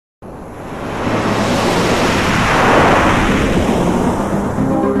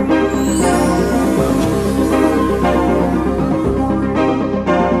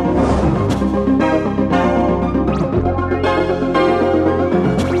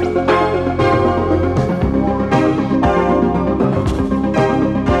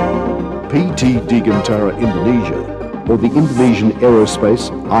Dirgantara Indonesia, or the Indonesian Aerospace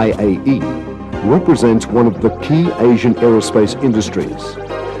IAE, represents one of the key Asian aerospace industries,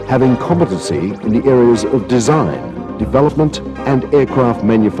 having competency in the areas of design, development and aircraft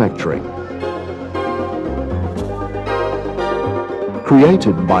manufacturing.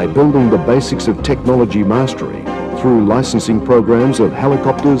 Created by building the basics of technology mastery through licensing programs of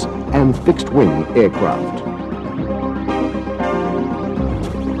helicopters and fixed-wing aircraft.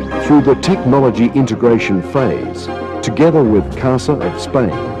 Through the technology integration phase, together with CASA of Spain,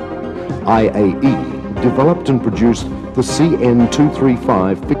 IAE developed and produced the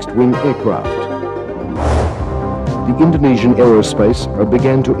CN-235 fixed-wing aircraft. The Indonesian Aerospace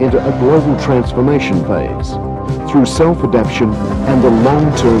began to enter a global transformation phase through self-adaptation and a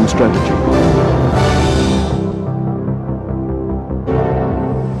long-term strategy.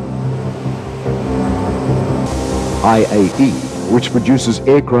 IAE, which produces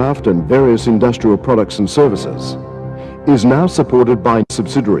aircraft and various industrial products and services, is now supported by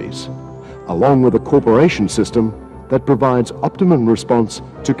subsidiaries, along with a corporation system that provides optimum response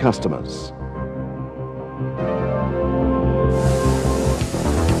to customers.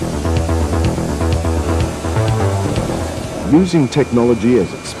 Using technology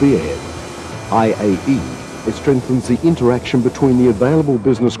as its spearhead, IAE strengthens the interaction between the available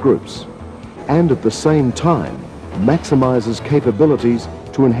business groups and at the same time maximizes capabilities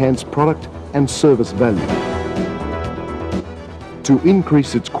to enhance product and service value. To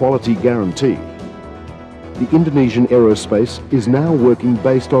increase its quality guarantee, the Indonesian Aerospace is now working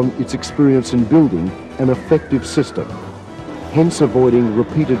based on its experience in building an effective system, hence avoiding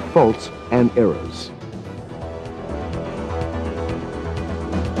repeated faults and errors.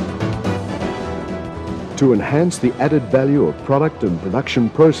 To enhance the added value of product and production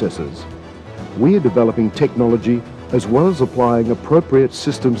processes, we are developing technology as well as applying appropriate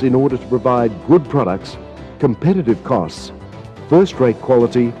systems in order to provide good products, competitive costs, first-rate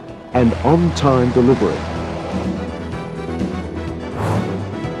quality and on-time delivery.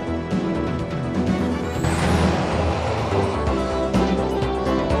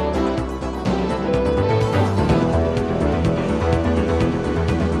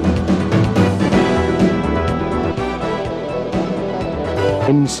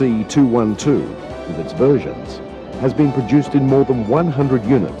 NC212, with its versions, has been produced in more than 100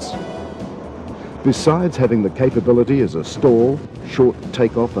 units. Besides having the capability as a stall, short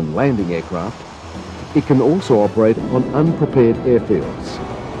takeoff and landing aircraft, it can also operate on unprepared airfields.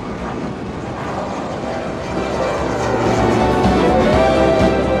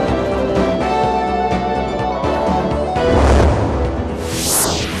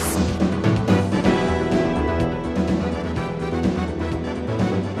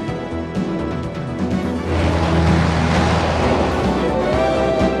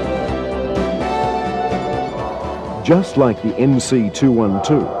 Just like the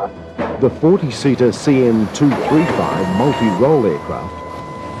NC212, the 40-seater CN-235 multi-role aircraft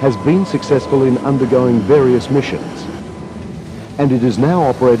has been successful in undergoing various missions, and it is now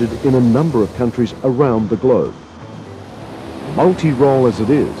operated in a number of countries around the globe. Multi-role as it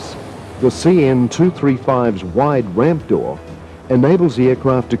is, the CN-235's wide ramp door enables the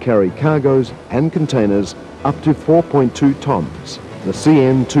aircraft to carry cargoes and containers up to 4.2 tons. The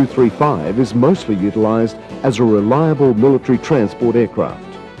CN-235 is mostly utilized as a reliable military transport aircraft.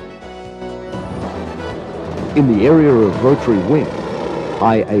 In the area of rotary wing,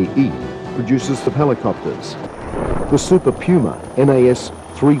 IAE produces the helicopters, the Super Puma NAS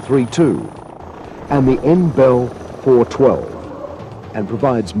 332 and the N-Bell 412, and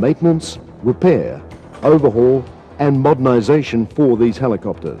provides maintenance, repair, overhaul and modernization for these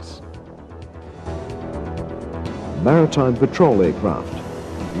helicopters. Maritime patrol aircraft,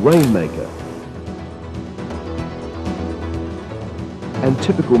 Rainmaker, and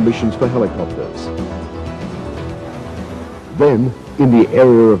typical missions for helicopters. Then, in the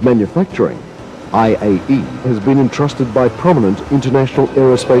area of manufacturing, IAE has been entrusted by prominent international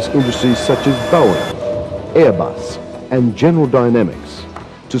aerospace industries such as Boeing, Airbus, and General Dynamics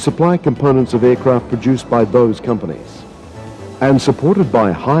to supply components of aircraft produced by those companies. And supported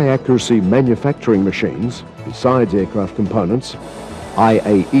by high-accuracy manufacturing machines, besides aircraft components,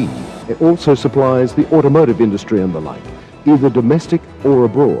 IAE also supplies the automotive industry and the like, either domestic or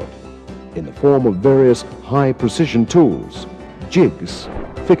abroad, in the form of various high-precision tools, jigs,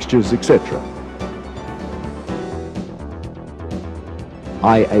 fixtures, etc.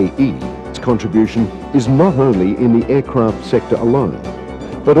 IAE's contribution is not only in the aircraft sector alone,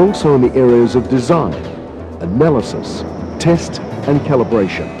 but also in the areas of design, analysis, test and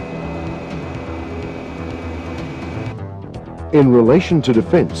calibration. In relation to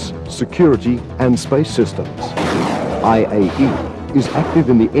defence, security and space systems, IAE is active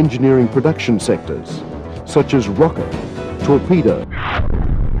in the engineering production sectors, such as rocket, torpedo,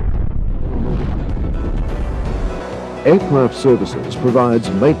 Aircraft Services provides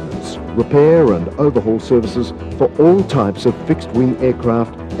maintenance, repair and overhaul services for all types of fixed-wing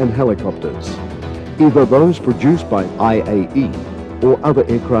aircraft and helicopters, either those produced by IAE or other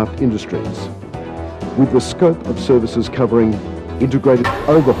aircraft industries, with the scope of services covering integrated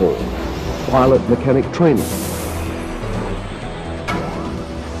overhaul, pilot mechanic training,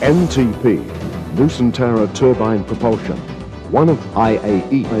 NTP, Nusantara Turbine Propulsion, one of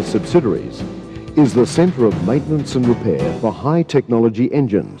IAE's subsidiaries, is the centre of maintenance and repair for high-technology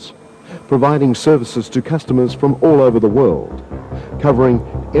engines, providing services to customers from all over the world, covering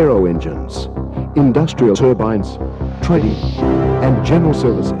aero engines, industrial turbines, trading and general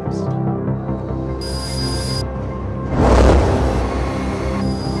services.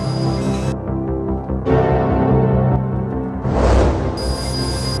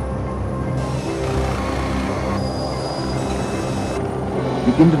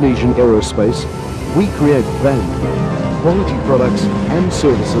 The Indonesian Aerospace, we create value, quality products and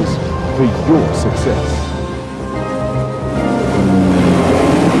services for your success.